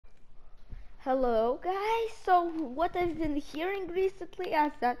Hello guys, so what I've been hearing recently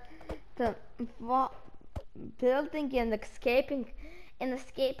is that the building and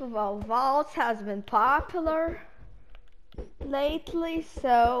escape of all vaults has been popular lately,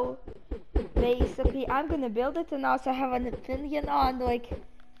 so basically I'm gonna build it and also have an opinion on like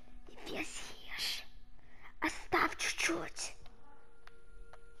if you see оставь чуть-чуть.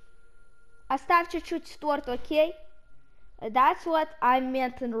 Оставь чуть-чуть торт, okay? That's what I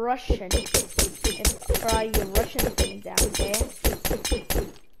meant in Russian. For all you Russian things out there.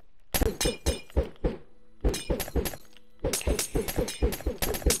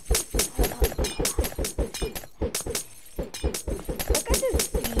 Look at this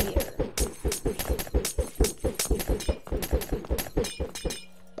here.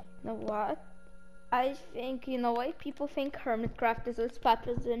 You know what? I think, you know why people think Hermitcraft is as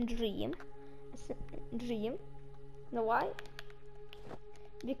popular than Dream? You know why?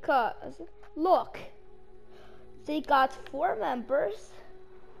 Because, look, they got 4 members.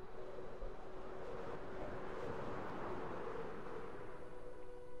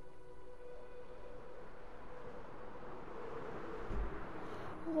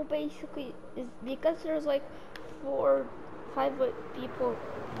 Well, basically, it's because there's like 5 people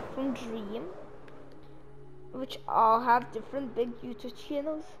from Dream, which all have different big YouTube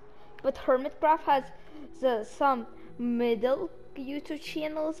channels. But Hermitcraft has some middle YouTube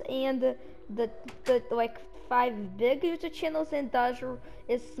channels and the like 5 big YouTube channels, and Dodger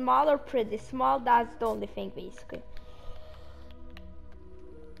is smaller, pretty small. That's the only thing basically.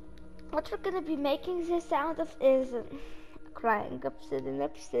 What we're gonna be making the sound of is crying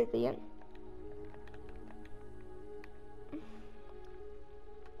obsidian.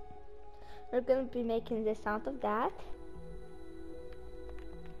 We're gonna be making the sound of that.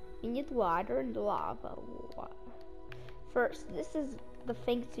 We need water and lava. First, this is the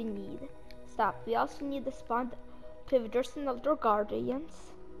things we need. Stop. We also need to spawn pivoters and other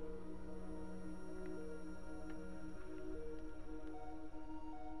guardians.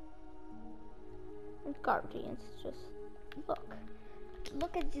 And guardians, just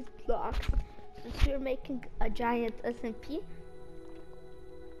look at these blocks. Since we're making a giant SMP,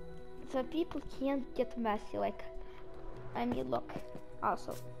 so people can't get messy. Like, I mean, look.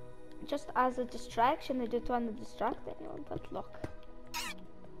 Also, just as a distraction, I don't want to distract anyone, but look.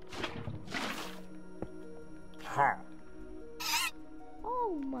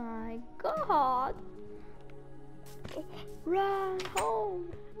 Oh my god! Run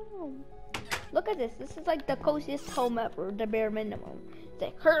home! Look at this. This is like the coziest home ever, the bare minimum. It's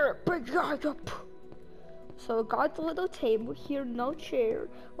like, so I got a little table here, no chair.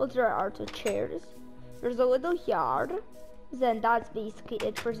 Well, there are 2 chairs. There's a little yard. Then that's basically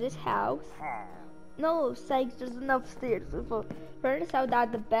it for this house. No, thanks, there's enough stairs. Furnace out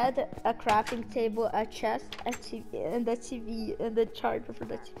that the bed, a crafting table, a chest, a TV, and the TV, and the charger for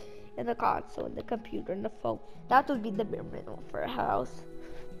the TV, and the console, and the computer, and the phone. That would be the bare minimum for a house.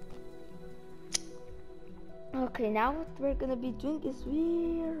 Okay, now what we're gonna be doing is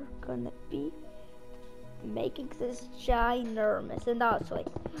we're gonna be making this ginormous, and also like,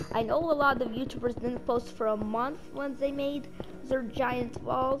 I know a lot of YouTubers didn't post for a month once they made their giant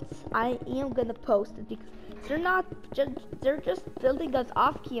vaults. I am gonna post it because they're just building us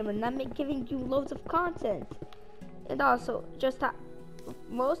off camera and not giving you loads of content. And also just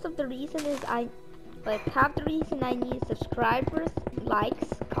most of the reason is half the reason I need subscribers,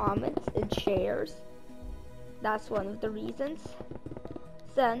 likes, comments, and shares. That's one of the reasons.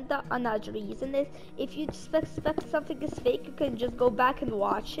 Then another reason is if you suspect something is fake, you can just go back and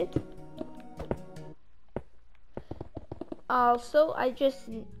watch it. Also, I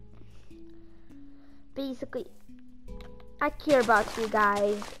care about you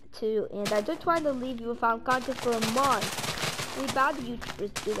guys too, and I don't want to leave you without content for a month. We bad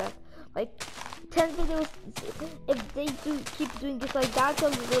YouTubers do that. Like 10 videos, if they keep doing this like that, they'll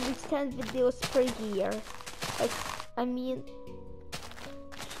release 10 videos per year. Like, I mean,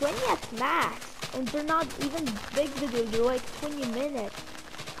 20 at max, and they're not even big videos, they're like 20 minutes.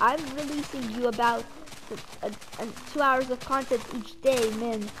 I'm releasing you about 2 hours of content each day,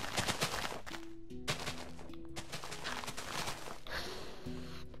 man.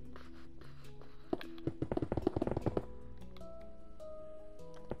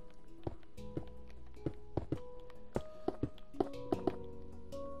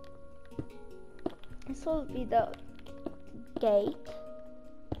 This will be the gate.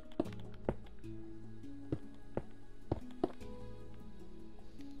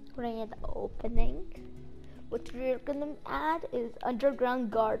 Grand opening. What we're gonna add is underground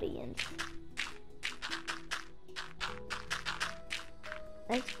guardians.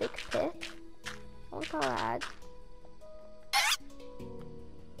 Nice big pit. chocolate.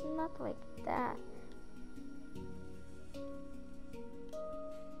 Not like that.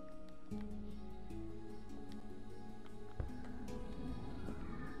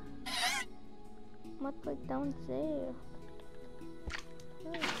 Not like down there.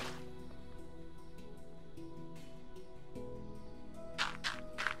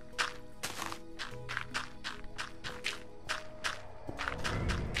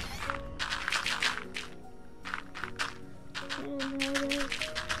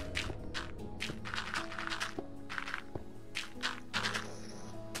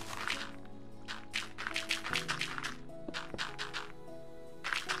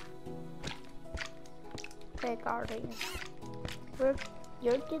 Okay, guardian. You're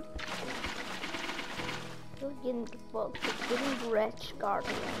getting well, you're getting rich,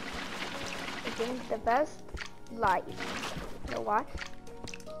 guardian. You're getting the best life. You know what?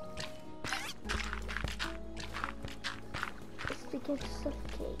 Let's begin to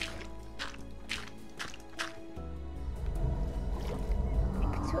suffocate.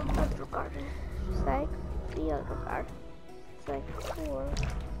 It's your other guardian. Just like the other guard. It's like 4.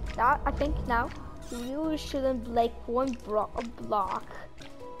 Now I think now you really shouldn't like one block.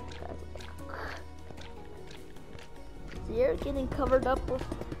 So you're getting covered up with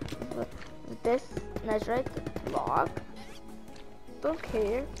this netherite block. Don't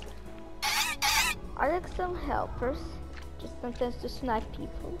care. I like some helpers, just sometimes to snipe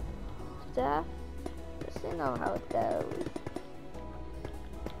people. Stuff. Just you know how it goes.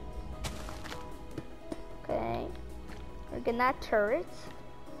 Okay. We're gonna turrets.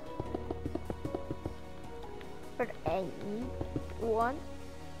 For anyone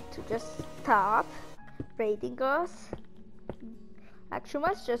to just stop raiding us. Actually,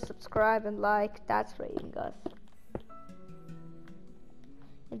 must just subscribe and like. That's raiding us.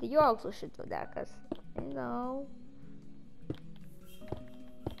 And you also should do that, cause you know.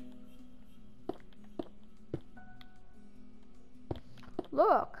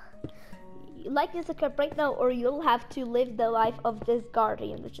 Look, like this account right now, or you'll have to live the life of this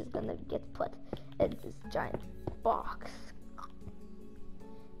guardian, which is gonna get put in this giant box.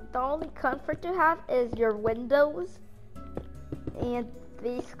 The only comfort you have is your windows, and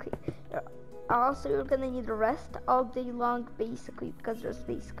basically, also you're gonna need to rest all day long, basically, because there's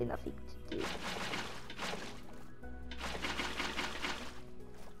basically nothing to do.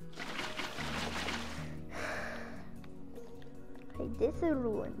 Okay, this is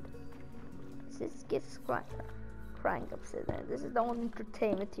ruined. This gets crying upstairs. This is the only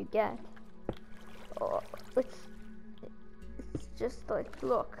entertainment you get. Oh, it's just like,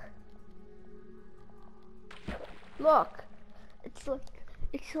 look,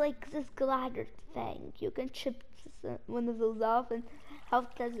 it's like this glider thing. You can chip one of those off, and how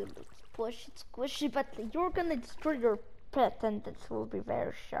does it look? Push, it's squishy, but you're gonna destroy your pet, and this will be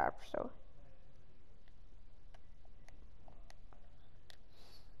very sharp. So.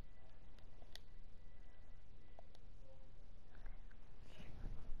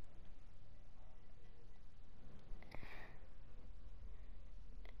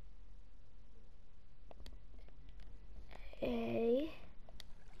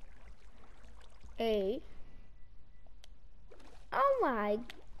 Oh my,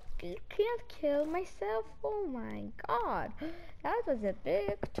 you can't kill myself. Oh my god, that was a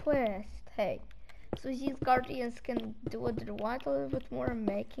big twist. Hey, so these guardians can do what they want a little bit more,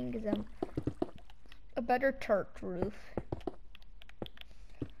 making them a better turret roof.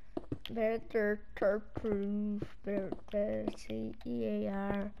 Better turret roof, better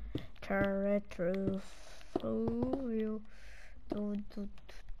CEAR turret roof. Oh, you do.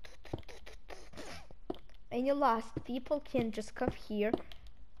 And you lost. People can just come here,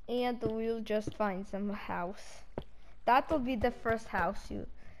 and we'll just find some house. That will be the first house you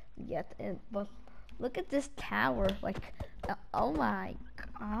get in. But look at this tower. Like, oh my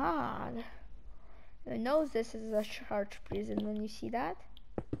god. Who knows this is a charge prison when you see that?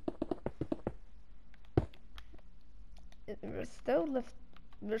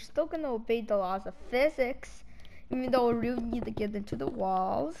 We're still gonna obey the laws of physics, even though we really need to get into the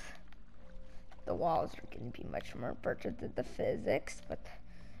walls. The walls are going to be much more important than the physics, but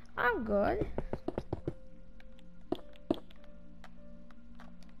I'm good.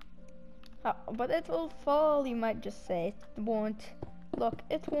 Oh, but it will fall, you might just say. It won't. Look,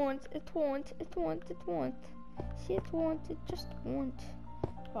 it won't. See, it won't. It just won't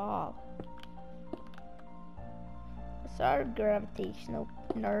fall. Sorry, gravitational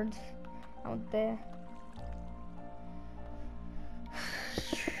nerds out there.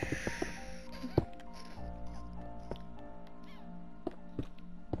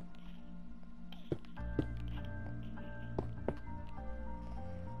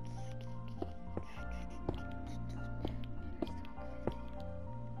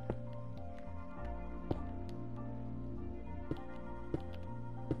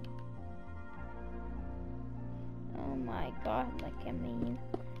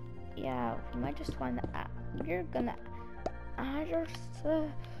 now. You might just want to add, we're gonna add our stuff.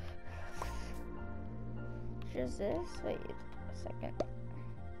 Just this. Wait a second.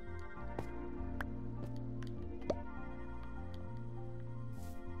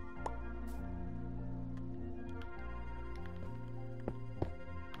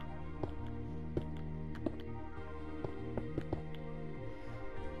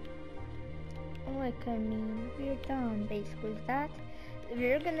 Like, I mean, we're done basically with that.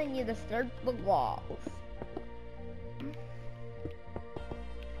 We're gonna need to start the walls.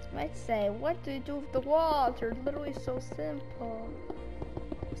 Might say, what do you do with the walls? They're literally so simple.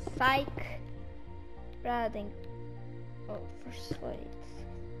 Psych. Ratting. Oh, for slates.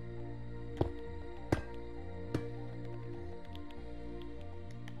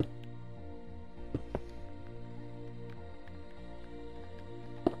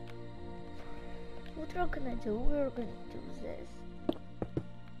 What we're gonna do, we're gonna do this.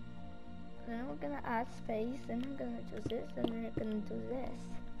 Then we're gonna add space, then we're gonna do this, and then we're gonna do this.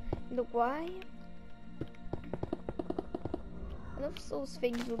 Look, why? One of those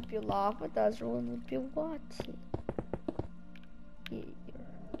things would be lava, the other one would be water. Here.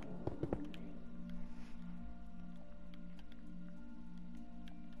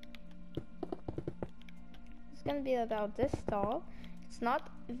 It's gonna be about this tall. It's not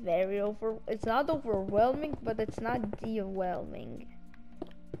it's not overwhelming, but it's not de-overwhelming.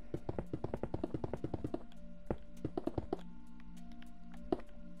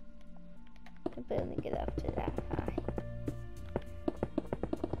 I'm building it up to that high.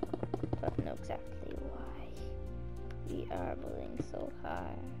 Don't know exactly why we are building so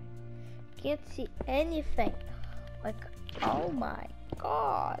high. Can't see anything. Like, oh my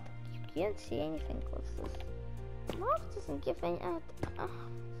god. You can't see anything close to this. Mouse doesn't give any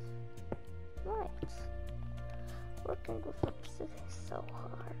right. Working with opposite is so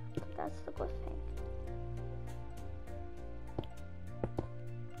hard, but that's the good thing.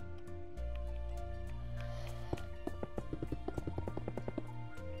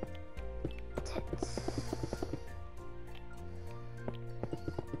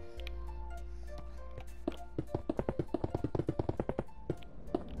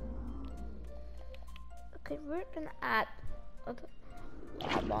 Okay, we're gonna add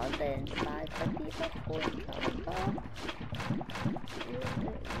I'm on the inside for people coming up.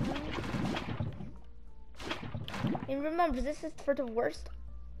 And remember, this is for the worst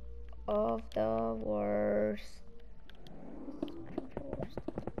of the worst.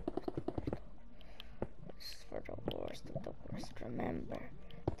 This is for the worst of the worst. Remember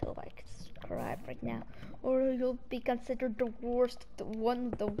to like subscribe right now, or you'll be considered the worst, one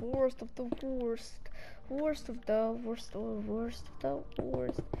of the worst of the worst. Worst of the worst of the worst of the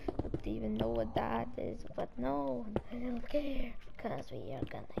worst. I don't even know what that is, but no, I don't care because we are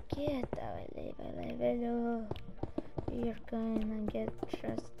gonna get our level. We are gonna get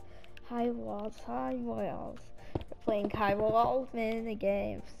just high walls, high walls. We're playing high wall mini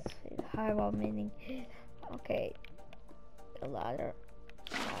games. High wall mini. Okay, a ladder.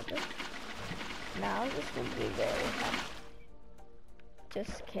 Now this will be very hard.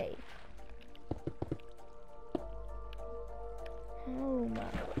 Just cave. Oh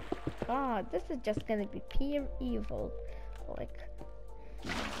my god, this is just gonna be pure evil. Like,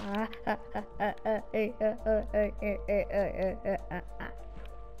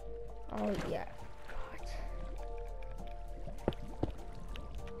 oh yeah, god.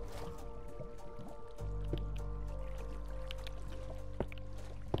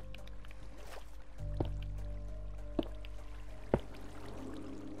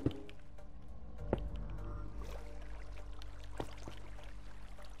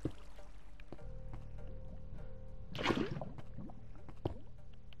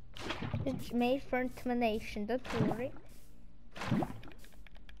 It's made for intimidation, don't worry.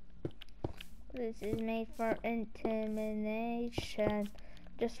 This is made for intimidation.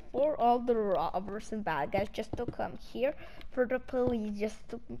 Just for all the robbers and bad guys just to come here. For the police just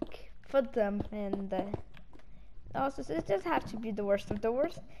to put them in the... Also, so it does have to be the worst of the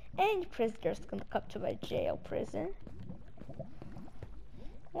worst. Any prisoners can come to my jail prison.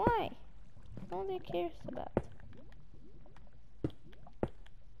 Why? Nobody cares about it.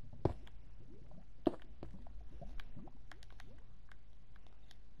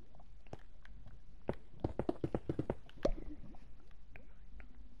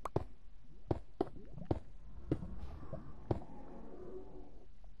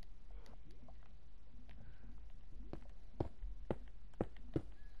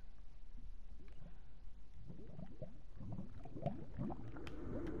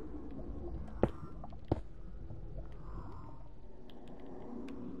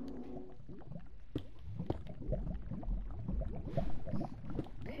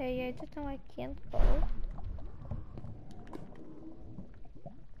 Okay, I just know I can't go.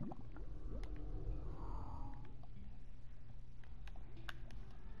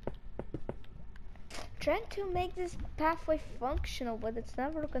 Trying to make this pathway functional, but it's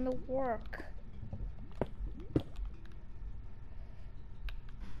never gonna work.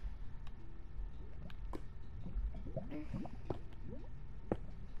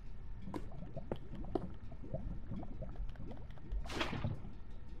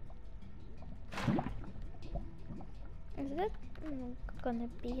 Is that gonna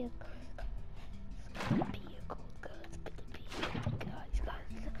be a good? It's gonna be a good guy. It's gonna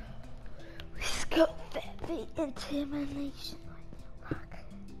be a good guy. Let's go the intimidation.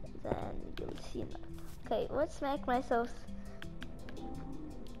 Then you'll see that. Okay, let's make myself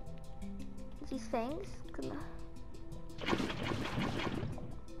these things.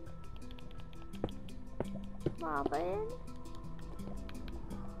 Lava in.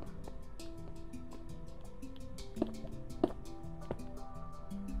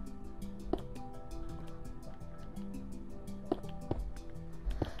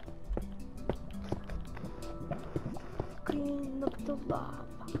 Clean up the lava.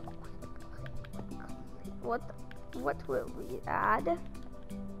 What will we add?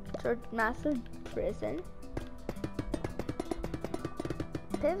 Third massive prison.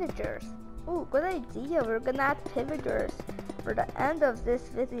 Pivoters. Ooh, good idea. We're gonna add pivoters. For the end of this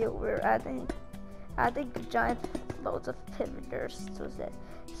video, we're adding giant loads of pivoters to this.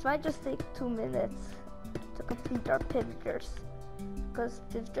 This might just take 2 minutes to complete our pivoters, because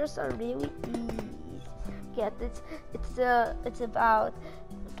pivoters are really easy. Get it? It's about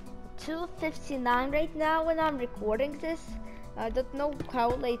 2:59 right now when I'm recording this. I don't know how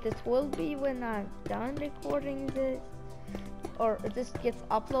late it will be when I'm done recording this, or this gets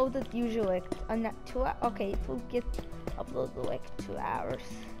uploaded usually like okay, it will get uploaded like 2 hours.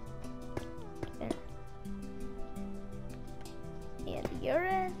 And you're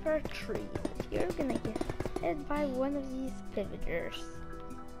in for a treat. You're gonna get hit by one of these pivoters.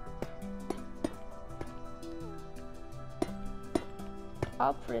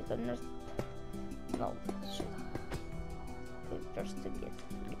 All prisoners. No, pivoters to get.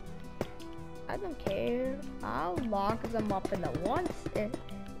 I don't care. I'll lock them up in the one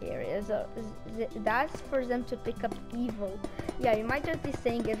area. So that's for them to pick up evil. Yeah, you might just be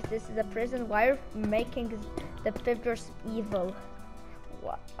saying, if this is a prison, why are you making the pivoters evil?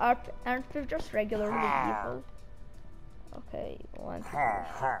 Aren't pivoters regularly evil? Okay, one.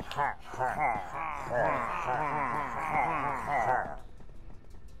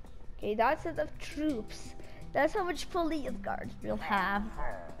 Okay, that's enough troops. That's how much police guards we'll have.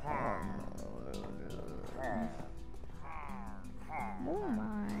 Oh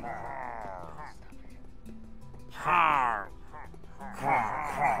my.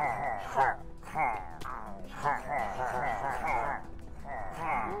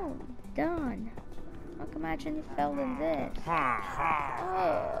 Oh, done. Look, imagine he fell in this. Oh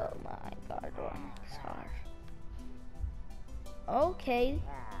my god, it's hard. Okay.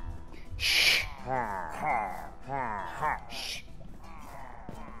 Shh. Shh.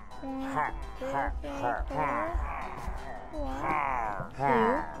 1, 2, 3, 4. 1, 2,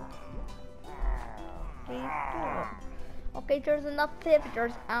 3, 4. Okay, there's enough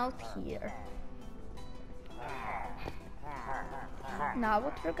pivoters out here. Now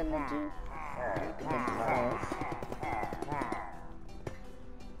what we're gonna do? We're gonna do this.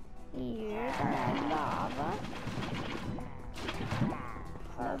 Here's our lava.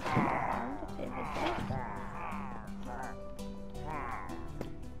 Let's find the pivoters.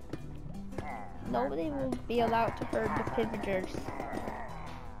 Nobody will be allowed to hurt the pivoters.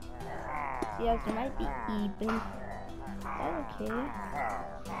 Yes, it might be even. Okay.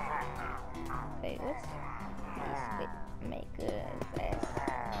 Okay, let's make this.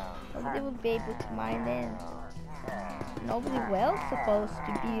 Nobody will be able to mine in. Nobody will supposed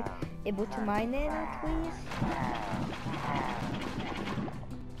to be able to mine in at least.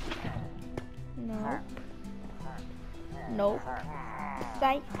 Nope. Nope.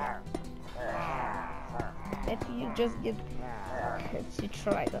 Psych. If you just get to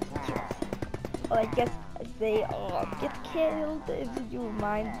try that. Well, I guess they all get killed if you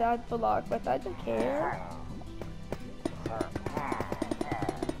mine that block, but I don't care.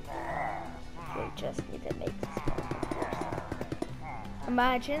 We just need to make this one.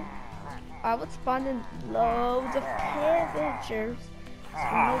 Imagine I would spawn in loads of pivoters. So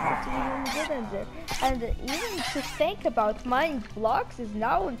get in there. And even to think about mining blocks is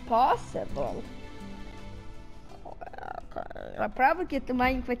now impossible. I'll probably get the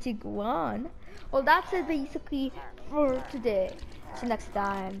mining fatigue 1. Well, that's it basically for today. See you next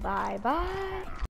time. Bye bye.